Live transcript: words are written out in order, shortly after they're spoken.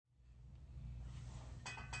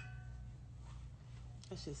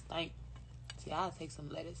That shit stink. See, I'll take some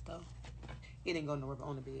lettuce, though. It didn't go nowhere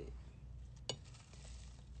on the bed.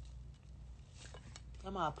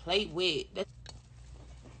 Got my plate wet. Like,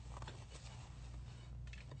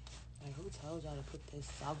 who told y'all to put this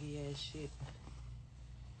soggy ass shit?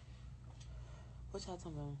 What y'all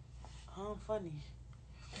talking about? I'm funny.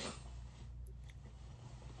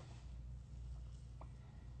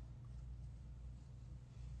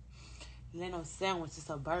 It ain't no sandwich, it's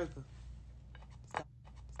a burger.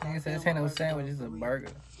 Nigga said this ain't no sandwich, it's a burger.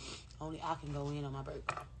 Only I can go in on my burger.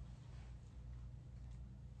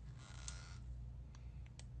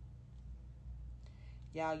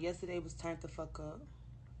 Y'all, yesterday was turned the fuck up.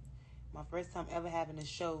 My first time ever having a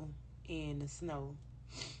show in the snow.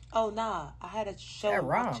 Oh, nah. I had a show in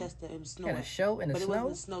Rochester in the snow. Had a show in the snow? But it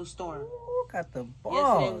was a snowstorm. Ooh, got the balls.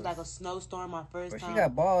 Yesterday was like a snowstorm. My first time. She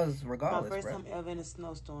got balls regardless, my first bro. time ever in a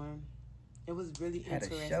snowstorm. It was really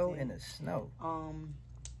interesting. Had a show in the snow.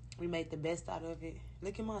 We made the best out of it.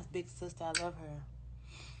 Look at my big sister. I love her.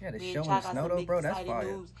 Yeah, the show in the snow, though, bro. That's fire.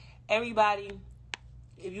 News. Everybody,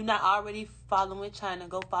 if you're not already following China,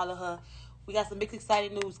 go follow her. We got some big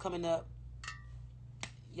exciting news coming up.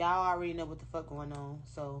 Y'all already know what the fuck going on,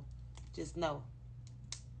 so just know.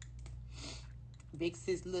 Big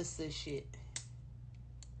sis, little sis shit.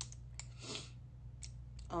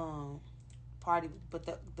 Party, but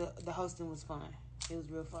the hosting was fun. It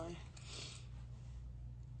was real fun.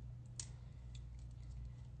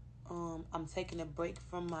 I'm taking a break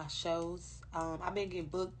from my shows. I've been getting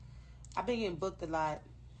booked a lot.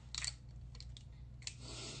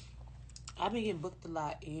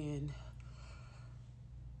 And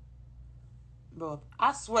bro,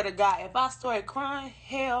 I swear to God, if I started crying,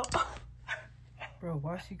 hell. Bro,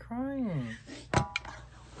 why is she crying?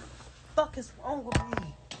 Fuck is wrong with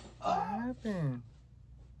me? What happened?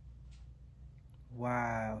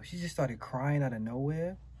 Wow, she just started crying out of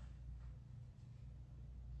nowhere.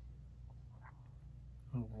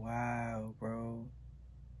 Wow, bro.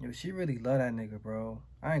 Yo, she really love that nigga, bro.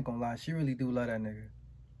 I ain't gonna lie, she really do love that nigga.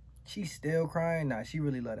 She still crying? Nah, she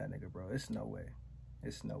really love that nigga, bro. It's no way.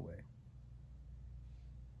 It's no way.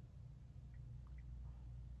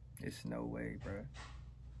 It's no way, bro.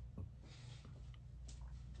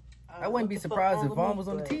 I wouldn't be surprised if Vaughn was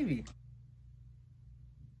on the TV.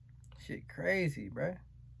 Shit crazy, bro.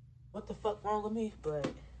 What the fuck wrong with me?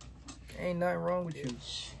 But ain't nothing wrong with you.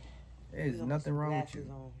 There's nothing wrong with you.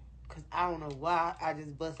 Cause I don't know why I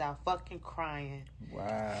just bust out fucking crying.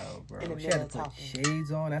 Wow, bro. She had to put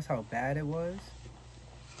shades on. That's how bad it was.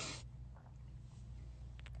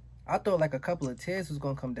 I thought like a couple of tears was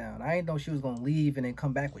gonna come down. I ain't know she was gonna leave and then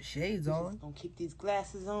come back with shades on. Just gonna keep these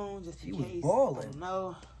glasses on just in case. She was balling. I don't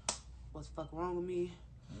know what's the fuck wrong with me.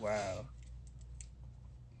 Wow.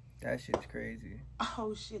 That shit's crazy.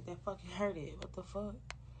 Oh shit, that fucking hurt it. What the fuck?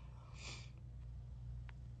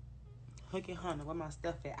 Look at Hunter, where my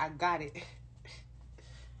stuff at? I got it.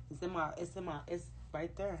 It's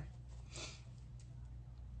right there.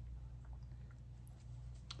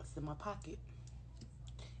 It's in my pocket.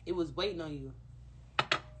 It was waiting on you.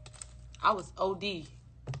 I was OD.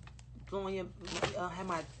 Blowing your, had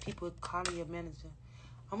my people calling your manager.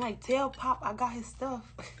 I'm like, tell Pop I got his stuff.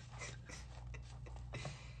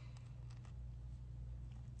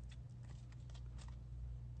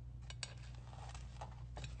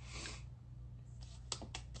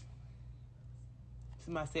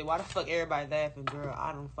 Somebody said, why the fuck everybody laughing, girl?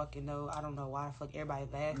 I don't fucking know. I don't know why the fuck everybody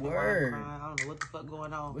laughing. Word. Why I'm crying. I don't know what the fuck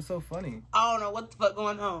going on. What's so funny? I don't know what the fuck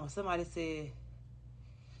going on. Somebody said,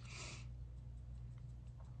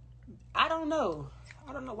 I don't know.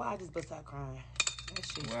 I don't know why I just bust out crying. That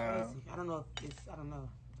shit's crazy. I don't know if it's, I don't know.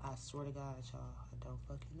 I swear to God, y'all, I don't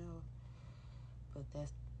fucking know. But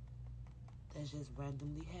that's just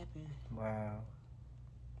randomly happened. Wow.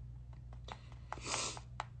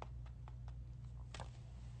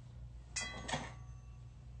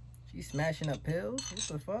 She smashing up pills? What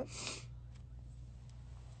the fuck?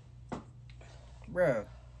 Bruh.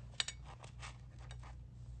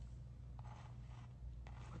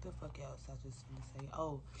 What the fuck else I just gonna say?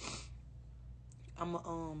 Oh, I'ma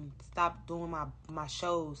stop doing my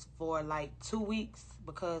shows for like 2 weeks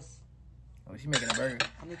because she making a burger.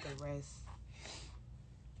 I need to rest.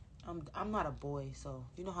 I'm not a boy, so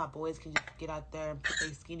you know how boys can just get out there and put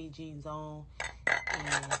their skinny jeans on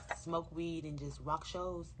and smoke weed and just rock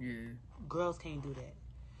shows. Yeah. Girls can't do that.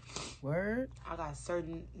 Word? I got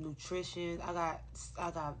certain nutrition. I got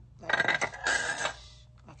like,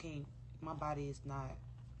 I can't. My body is not.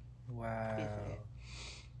 Wow. Fit for that.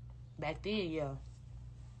 Back then, yeah.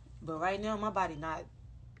 But right now, my body not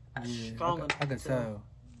strong enough I could tell.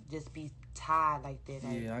 Just be tired like that.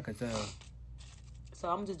 Yeah, I could tell. So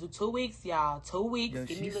I'm just do 2 weeks, y'all. 2 weeks. Yo,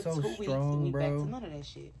 Give me she's the so 2 weeks strong, and we bro. back to none of that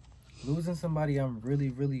shit. Losing somebody I'm really,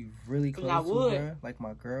 really, really close to, bro. Like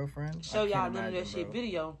my girlfriend. Show y'all none of that shit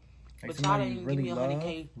video. Like but y'all somebody didn't really give me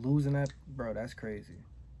 100K. Losing that, bro, that's crazy.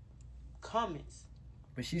 Comments.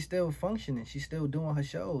 But she's still functioning. She's still doing her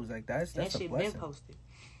shows. Like, that's that a shit blessing. Been posted.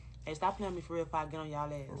 Hey, stop playing me for real if I get on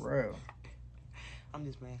y'all ass. For real. I'm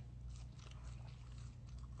just playing.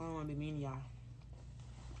 I don't want to be mean to y'all.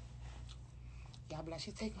 Y'all be like,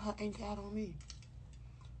 she's taking her anger out on me.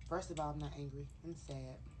 First of all, I'm not angry. I'm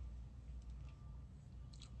sad.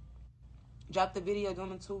 Drop the video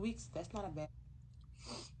done in 2 weeks. That's not a bad...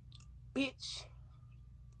 Bitch.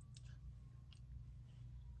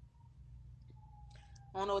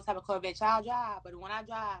 I don't know what type of Corvette y'all drive, but when I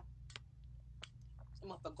drive, I'm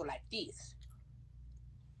gonna go like this.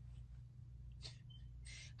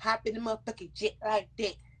 Hop in the motherfucking jet like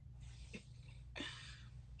that.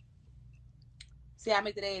 See how I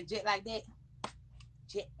make the ass jet like that?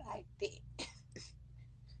 Jet like that.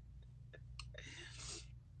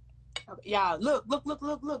 Okay, y'all, look.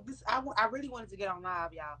 This I really wanted to get on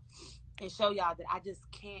live, y'all, and show y'all that I just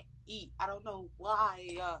can't eat. I don't know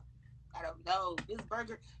why. I don't know. This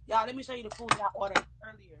burger, y'all, let me show you the food that I ordered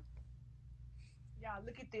earlier. Y'all,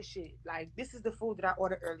 look at this shit. Like, this is the food that I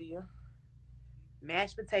ordered earlier.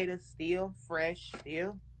 Mashed potatoes, still fresh,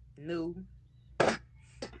 still new.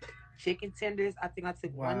 Chicken tenders. I think I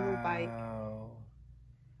took one little bite.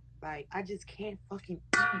 Like, I just can't fucking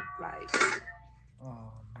eat. Like,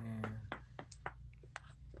 oh man.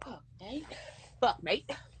 Fuck,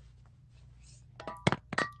 mate.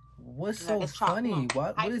 What's so funny?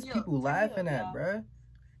 What is people laughing at, bruh?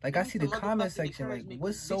 Like, I see the comment section. Like,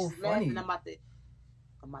 what's so funny? I'm about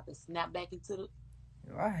to snap back into the...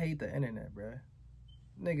 Yo, I hate the internet, bruh.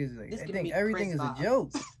 Niggas, like, I think everything is a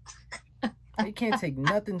joke. They can't take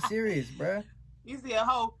nothing serious, bruh. You see a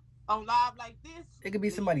hoe on live like this? It could be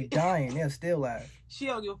somebody dying. They'll still laugh. She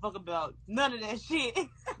don't give a fuck about none of that shit.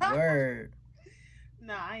 Word.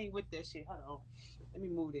 Nah, I ain't with that shit. Hold on. Let me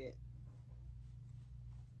move that.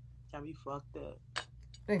 Got me fucked up.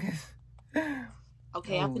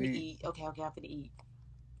 Okay, I'm finna eat. Okay, I'm finna eat.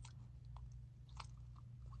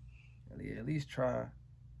 Yeah, at least try.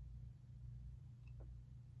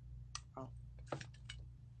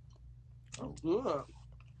 Oh, good.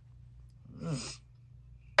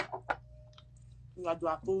 We gotta do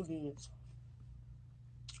our food units.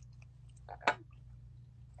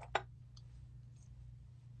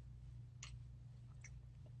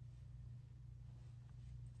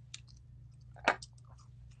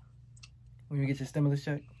 When you get your stimulus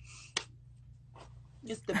check?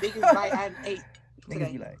 It's the biggest bite I ate today.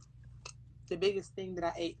 Niggas be like, the biggest thing that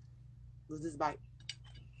I ate was this bite.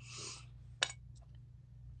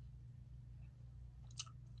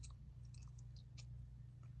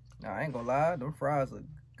 Nah, I ain't gonna lie. Them fries look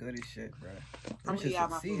good as shit, bro. I'm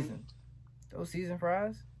just seasoned. Those seasoned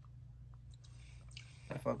fries?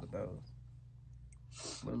 I fuck with those.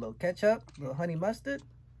 With a little ketchup, a little honey mustard.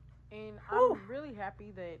 And I'm really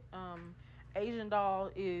happy that Asian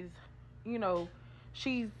Doll is, you know,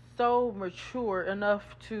 she's so mature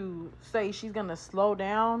enough to say she's going to slow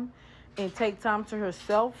down and take time to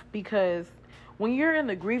herself, because when you're in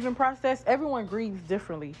the grieving process, everyone grieves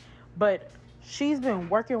differently. But she's been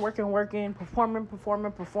working,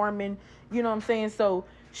 performing, you know what I'm saying? So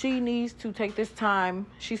she needs to take this time.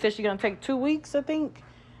 She said she's going to take 2 weeks, I think,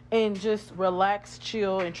 and just relax,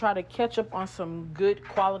 chill, and try to catch up on some good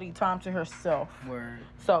quality time to herself. Word.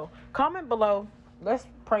 So comment below. Let's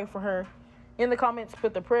pray for her. In the comments,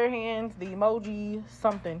 put the prayer hands, the emoji,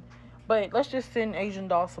 something. But let's just send Asian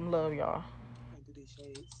Doll some love, y'all. Do these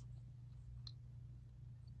shades.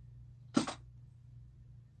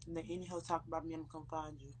 And then any hoe talk about me, I'm gonna come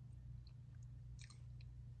find you.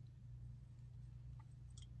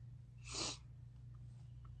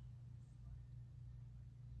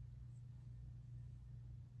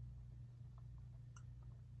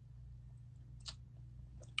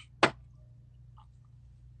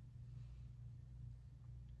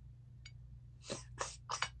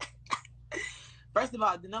 First of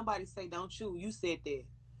all, did nobody say don't chew? You said that.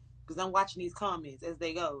 Because I'm watching these comments as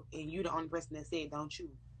they go, and you the only person that said don't chew.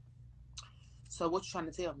 So what you trying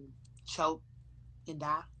to tell me? Choke and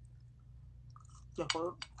die? The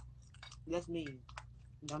fuck? That's mean.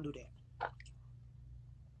 Don't do that.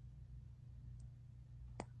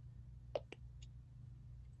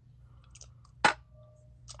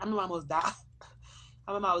 I remember I almost died.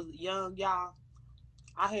 I remember I was young, y'all.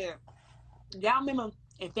 Y'all remember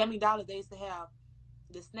in Family Dollar they used to have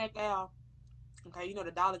the snack owl. Okay, you know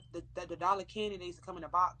the dollar candy, they used to come in a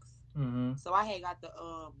box. Mm-hmm. So I had got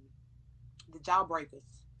The jawbreakers.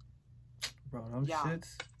 Bro, them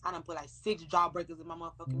shits. I done put like 6 jawbreakers in my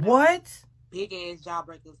motherfucking mouth. What? Big ass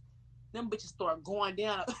jawbreakers. Them bitches start going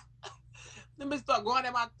down. Them bitches start going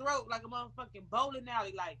down my throat like a motherfucking bowling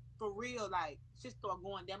alley. Like, for real. Like, shit start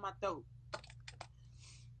going down my throat.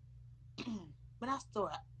 But I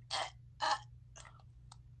start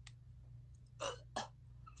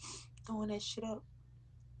throwing that shit up.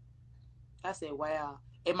 I said, wow.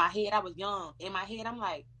 In my head, I was young. In my head, I'm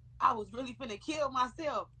like, I was really finna kill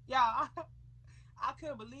myself. Y'all, I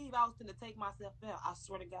couldn't believe I was finna take myself out. I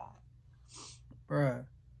swear to God. Bruh.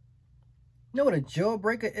 You know what a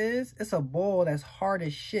jawbreaker is? It's a ball that's hard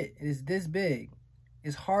as shit. It's this big.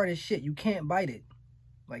 It's hard as shit. You can't bite it.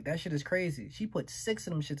 Like, that shit is crazy. She put 6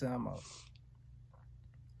 of them shits in her mouth.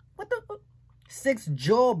 What the fuck? 6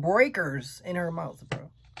 jawbreakers in her mouth,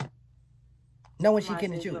 bro. Knowing she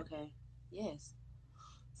getting at you. Okay. Yes.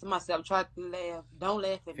 Somebody said, I'm trying to laugh. Don't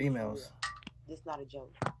laugh at females. Me. This not a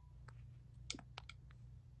joke.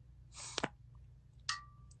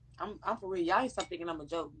 I'm for real. Y'all ain't stop thinking I'm a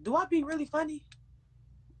joke. Do I be really funny?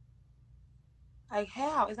 Like,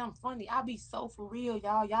 how is I'm funny? I be so for real,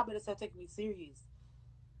 y'all. Y'all better start taking me serious.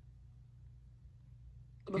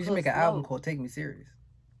 You should make an album called Take Me Serious.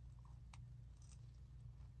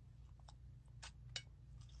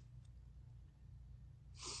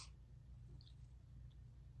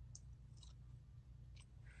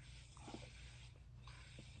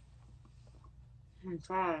 I'm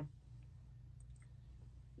trying.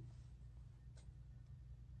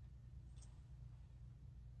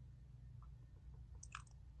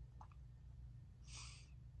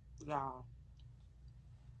 Y'all,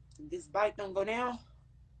 if this bike don't go down,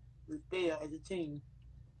 we fail as a team.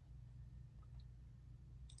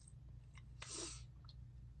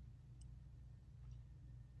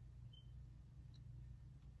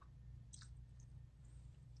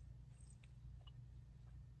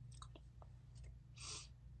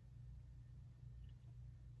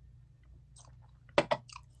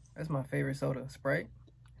 That's my favorite soda. Sprite,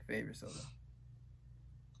 favorite soda.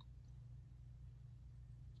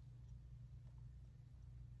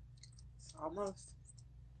 Almost.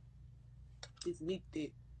 It's meat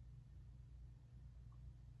thick.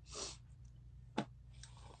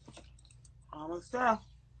 Almost there.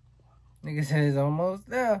 Nigga said it's almost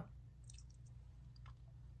there.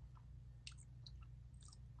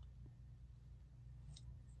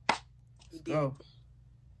 Let's go.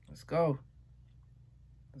 Let's go.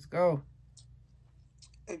 Let's go.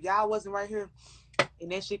 If y'all wasn't right here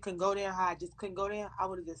and that shit couldn't go down how I just couldn't go down, I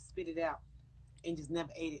would have just spit it out and just never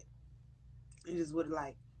ate it. It just would have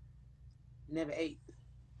like never ate.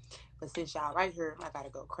 But since y'all right here, I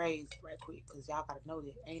gotta go crazy right quick because y'all gotta know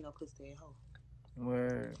that ain't no pussy ass hoe.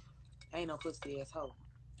 Word. Ain't no pussy ass hoe.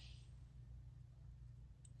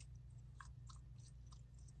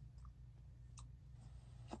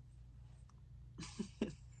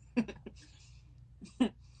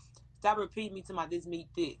 Stop repeating me to my this meat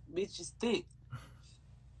thick. Bitch is thick.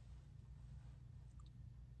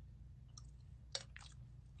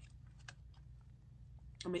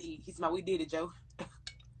 I'm gonna eat. He's my we did it, Joe.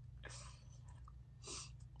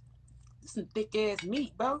 Some thick ass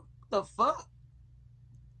meat, bro. The fuck?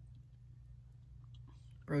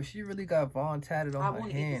 Bro, she really got Vaughn tatted on her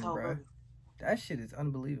hand, bro. Burger. That shit is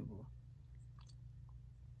unbelievable.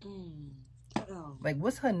 Like,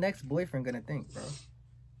 what's her next boyfriend gonna think, bro?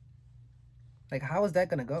 Like, how is that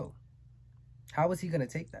gonna go? How is he gonna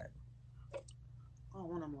take that?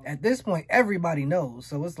 At this point, everybody knows,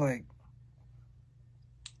 so it's like,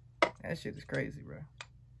 that shit is crazy, bro.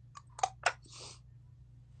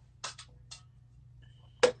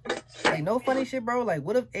 Like, no funny shit, bro. Like,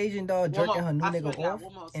 what if Asian dog jerking her new nigga off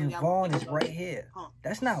and Vaughn is right here?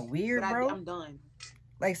 That's not weird, bro. I'm done.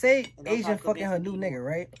 Like, say Asian fucking her new nigga,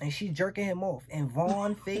 right? And she jerking him off and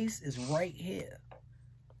Vaughn's face is right here.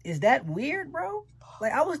 Is that weird, bro?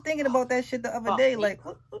 Like, I was thinking about that shit the other day. Like,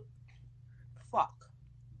 fuck.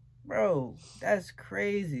 Bro, that's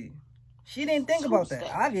crazy. She didn't think about that.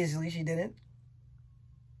 Obviously, she didn't.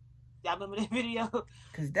 Y'all remember that video?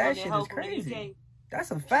 Because that shit is crazy. That's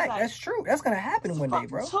a fact. Like, that's true. That's going to happen one day,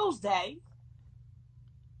 bro. Tuesday.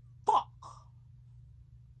 Fuck.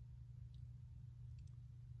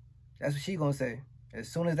 That's what she going to say. As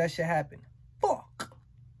soon as that shit happen. Fuck.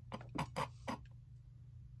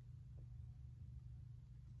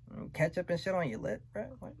 Ketchup and shit on your lip, bro.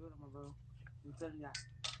 What? I'm telling y'all.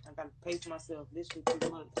 I got to pace myself. This shit too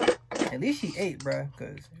much. At least she ate, bro.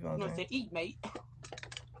 Because, you know what I'm saying? Eat, mate.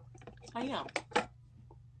 I am.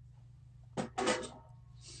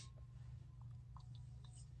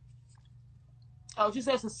 Oh, she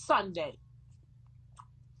says it's a Sunday.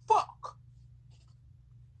 Fuck.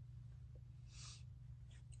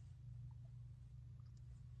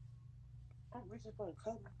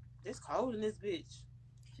 It's cold in this bitch.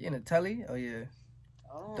 She in a telly? Oh, yeah.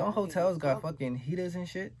 Oh, Don't hotels got fucking heaters and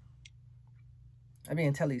shit? I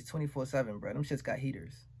mean, telly's 24/7, bro. Them shits got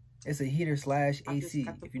heaters. It's a heater / AC,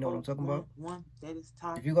 if you know what I'm talking about. That is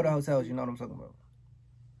time. If you go to hotels, you know what I'm talking about.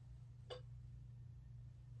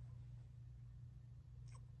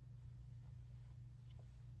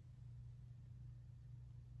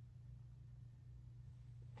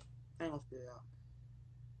 I ain't gonna spit it out.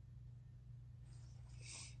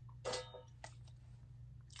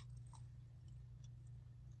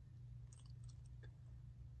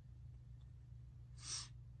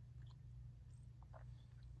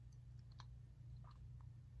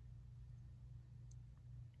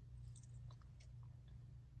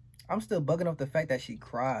 I'm still bugging off the fact that she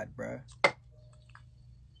cried, bruh.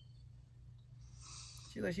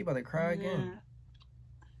 She like she about to cry again.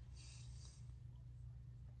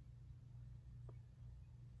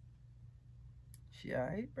 She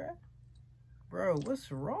alright, bruh? Bro, what's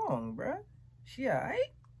wrong, bruh? She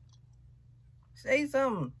alright? Say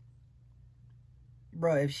something.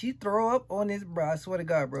 Bro, if she throw up on this, bro, I swear to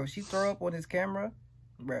God, bro, if she throw up on this camera,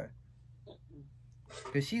 bruh.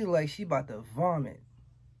 Cause she like she about to vomit.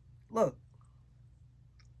 Look,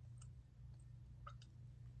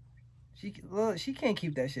 she can't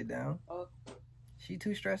keep that shit down. She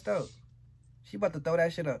too stressed out. She about to throw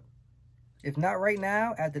that shit up. If not right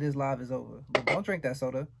now, after this live is over. But don't drink that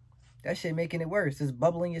soda. That shit making it worse. It's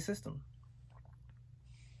bubbling your system.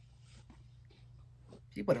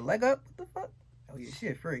 She put a leg up. What the fuck? Oh yeah, she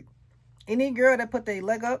a freak. Any girl that put their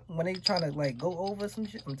leg up when they trying to like go over some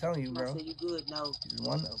shit, I'm telling you, bro. You good? No. She's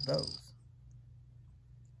one of those.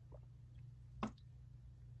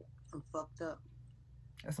 I'm fucked up.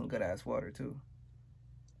 That's some good ass water too.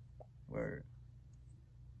 Word.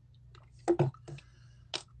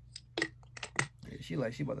 Yeah, she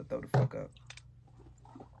about to throw the fuck up.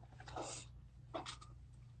 I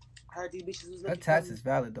heard these bitches was Her looking tats is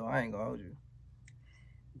valid though. I ain't gonna hold you.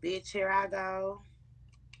 Bitch, here I go.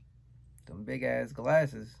 Them big ass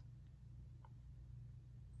glasses.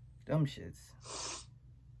 Them shits.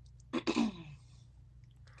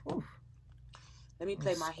 Oof. Let me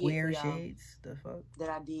play my square shades. The fuck that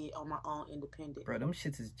I did on my own independent. Bro, them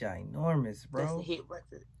shits is ginormous, bro. That's a hit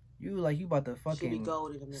record. You like you about to fucking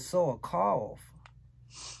sew a car off.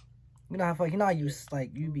 You know how you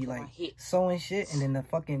like you be like sewing shit and then the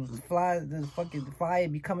fucking fire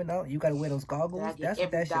be coming out. You gotta wear those goggles. That's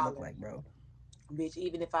what that shit look like, bro. Bitch,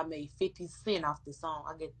 even if I made 50 cents off the song,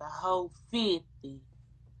 I get the whole 50.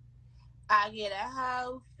 I get a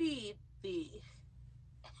whole 50.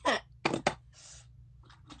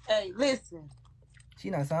 Hey, listen. She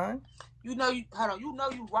not signed? You know you hold on. You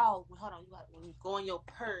know you wrong. Hold on. When you go in your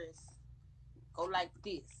purse, go like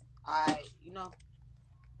this. All right. You know,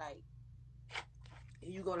 like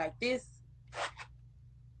you go like this,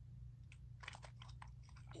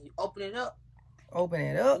 and you open it up. Open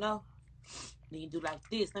it up. You know. Then you do like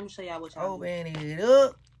this. Let me show y'all what y'all do. Open it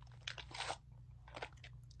up.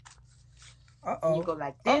 And you go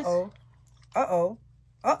like this.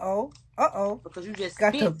 Because you just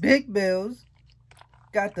got the big bills.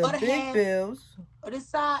 Got the big bills. On this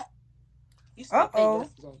side. You spent that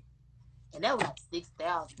yesterday. And that was like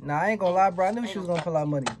 6,000. Nah, I ain't gonna lie, bro. I knew she was gonna pull out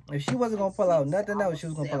money. If she wasn't gonna pull out nothing else, she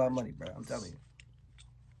was gonna pull out money, bro. I'm telling you.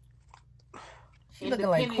 She looking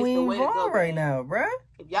like Queen Vaughn right now, bro.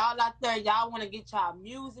 If y'all out there, y'all want to get y'all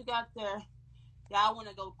music out there, y'all want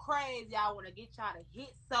to go crazy, y'all want to get y'all the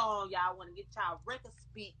hit song, y'all want to get y'all record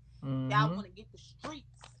speak, y'all want to get the streets,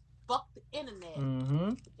 fuck the internet.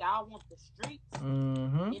 Y'all want the streets,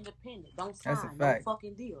 independent. Don't sign, that's a fact. No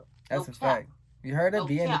fucking deal. That's a fact. You heard her? No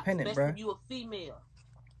be cap, independent, bro. If you a female.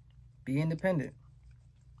 Be independent.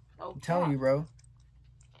 No I'm telling you, bro.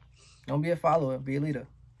 Don't be a follower. Be a leader.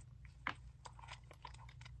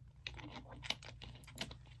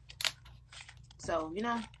 So, you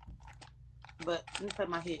know, but let me play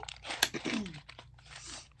my hit.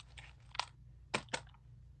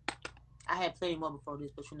 I had played more before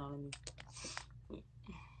this, but you know, let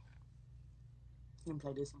me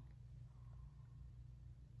play this one.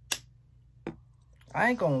 I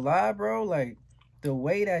ain't gonna lie, bro. Like, the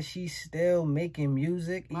way that she's still making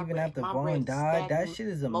music, even after Vaughn died, that shit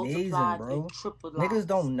is amazing, bro. Niggas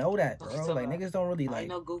don't know that, bro. Like, niggas don't really, like,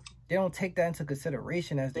 they don't take that into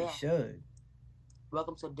consideration as they should.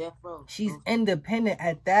 Welcome to Death Row. She's independent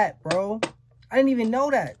at that, bro. I didn't even know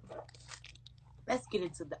that. Let's get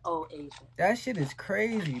into the old Asian. That shit is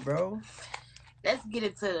crazy, bro. Let's get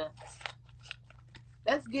into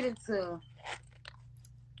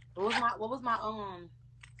what was my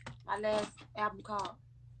last album called?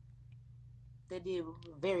 That did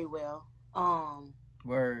very well.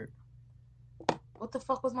 Word. What the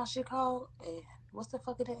fuck was my shit called? What's the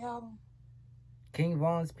fuck of that album? King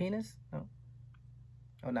Von's Penis? No.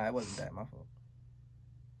 Oh, no, it wasn't that. My fault.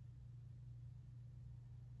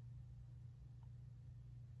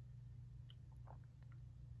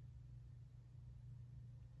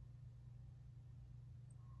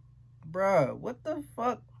 Bruh, what the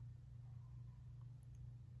fuck?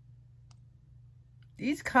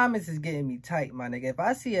 These comments is getting me tight, my nigga. If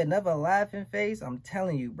I see another laughing face, I'm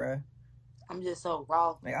telling you, bruh. I'm just so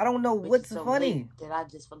raw. Like, I don't know what's so funny. That I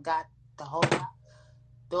just forgot the whole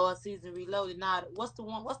Door Season Reloaded. Now, what's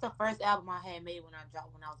the first album I had made when I was at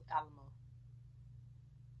Alamo?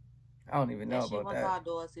 I don't even know about that. That shit was called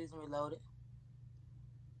Door Season Reloaded.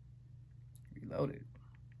 Reloaded.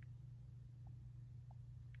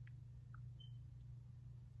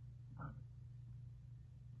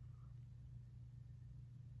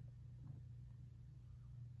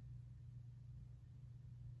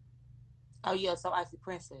 Oh, yeah, so Icy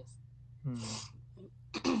Princess. Who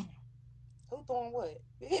throwing what?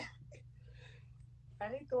 I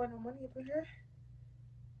ain't throwing no money up in here.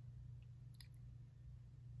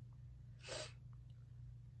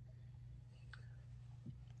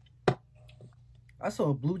 I saw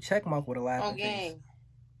a blue check mark with a laughing face. Gang.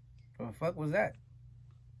 What the fuck was that?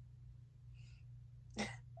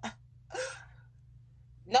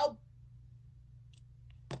 No.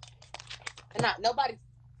 Nobody.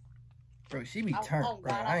 Bro, she be turned,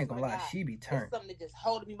 bro. I ain't gonna lie. She be turned. It's something that just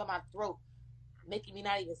holding me by my throat, making me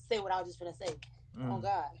not even say what I was just gonna say. Oh,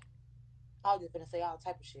 God. I was just gonna say all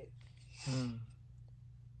type of shit.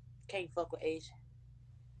 Can't fuck with Asian.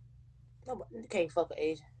 Nobody can't fuck with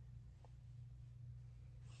Asian.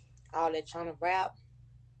 All that trying to rap,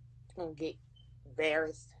 gonna get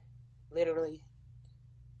embarrassed. Literally.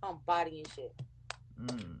 I'm bodying shit.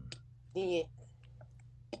 Yeah.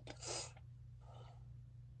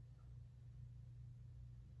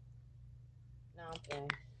 No, I'm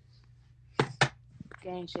kidding.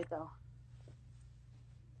 Gang shit though.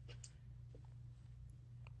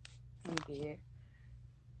 I'm good.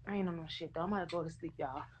 I ain't on no shit though. I'm gonna go to sleep,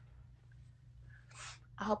 y'all.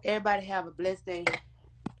 I hope everybody have a blessed day.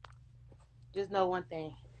 Just know one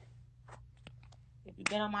thing. If you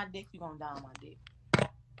get on my dick, you're gonna die on my dick.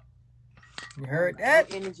 You heard that?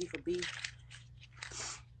 No energy for beef.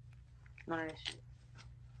 None of that shit.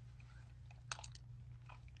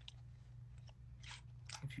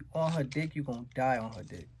 If you on her dick, you gonna die on her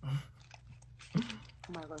dick.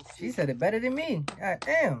 Go she said it better than me. God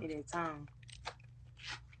damn. It is time.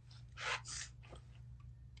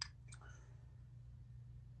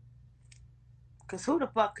 Cause who the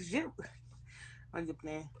fuck is you? I'm just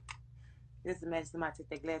playing. Just imagine somebody take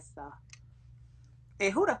their glasses off. Hey,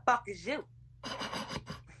 who the fuck is you?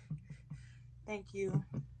 Thank you.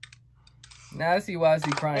 Now I see why I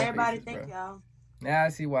see crying Everybody faces, thank bro. y'all. Now I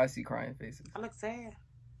see why I see crying faces. I look sad.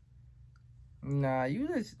 Nah, you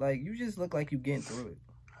just look like you getting through it,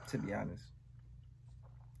 to be honest.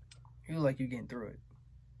 You look like you getting through it.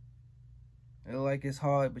 It look like it's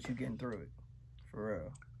hard, but you getting through it. For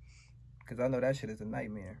real. Because I know that shit is a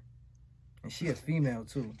nightmare. And she a female,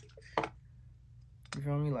 too. You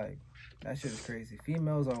feel me? Like, that shit is crazy.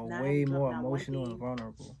 Females are way more emotional and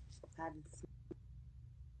vulnerable.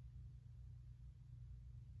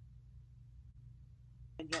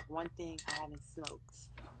 One thing I haven't smoked.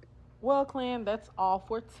 Well, clan, that's all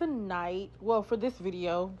for tonight. Well, for this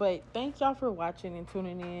video. But thank y'all for watching and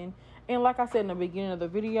tuning in. And like I said in the beginning of the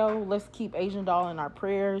video, let's keep Asian Doll in our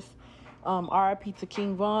prayers. RIP to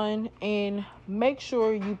King Von. And make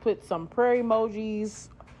sure you put some prayer emojis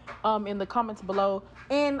in the comments below.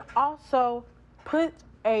 And also put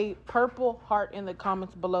a purple heart in the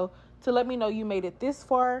comments below to let me know you made it this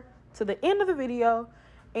far to the end of the video.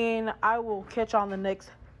 And I will catch y'all on the next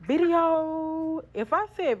video. If I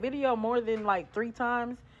said video more than like 3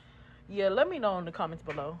 times, yeah, let me know in the comments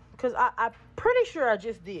below. Because I'm pretty sure I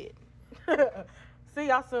just did. See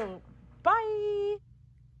y'all soon. Bye.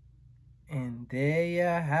 And there you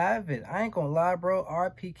have it. I ain't gonna lie, bro.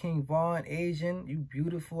 RP King Von, Asian, you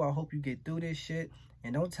beautiful. I hope you get through this shit.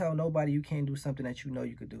 And don't tell nobody you can't do something that you know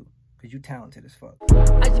you could do. Because you talented as fuck.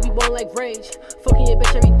 I just be born like rage. Fucking your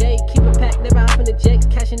bitch every day. Keep it packed, never hop in the jakes.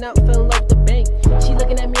 Cashing out, fell in love with the bank. She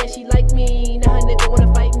looking at me and she like me. Now her nigga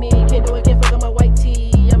wanna fight me. Can't do it, can't fuck on my white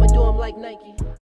tee. I'ma do him like Nike.